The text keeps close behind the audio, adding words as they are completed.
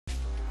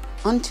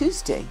On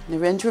Tuesday,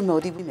 Narendra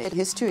Modi made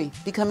history,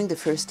 becoming the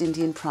first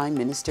Indian Prime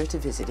Minister to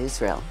visit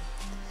Israel.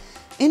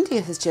 India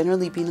has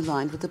generally been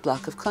aligned with the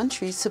bloc of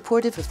countries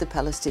supportive of the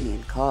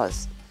Palestinian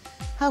cause.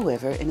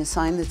 However, in a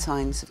sign that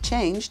times have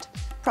changed,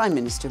 Prime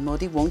Minister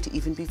Modi won't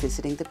even be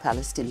visiting the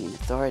Palestinian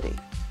Authority.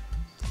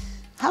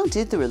 How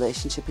did the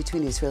relationship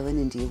between Israel and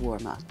India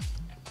warm up?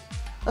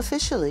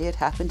 Officially, it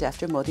happened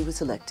after Modi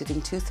was elected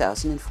in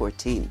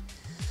 2014.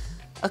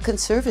 A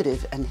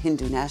conservative and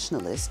Hindu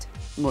nationalist,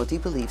 Modi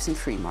believes in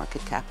free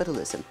market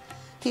capitalism.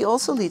 He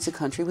also leads a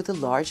country with a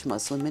large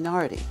Muslim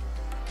minority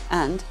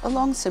and a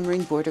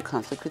long-simmering border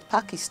conflict with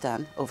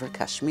Pakistan over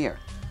Kashmir.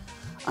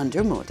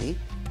 Under Modi,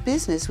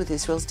 business with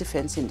Israel's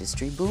defense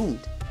industry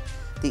boomed.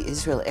 The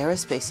Israel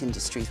aerospace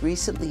industry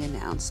recently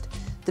announced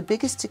the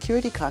biggest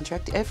security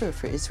contract ever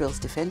for Israel's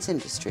defense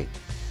industry,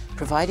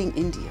 providing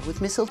India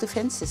with missile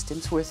defense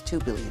systems worth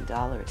 $2 billion.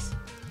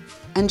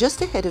 And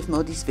just ahead of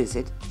Modi's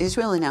visit,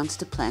 Israel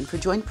announced a plan for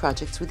joint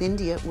projects with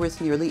India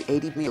worth nearly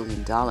 $80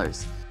 million.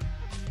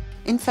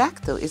 In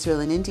fact, though,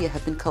 Israel and India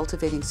have been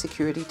cultivating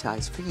security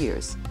ties for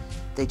years.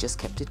 They just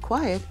kept it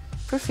quiet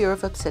for fear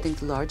of upsetting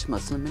the large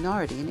Muslim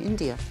minority in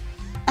India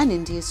and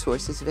India's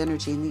sources of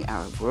energy in the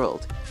Arab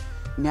world.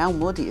 Now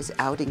Modi is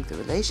outing the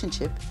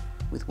relationship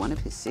with one of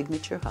his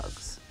signature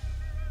hugs.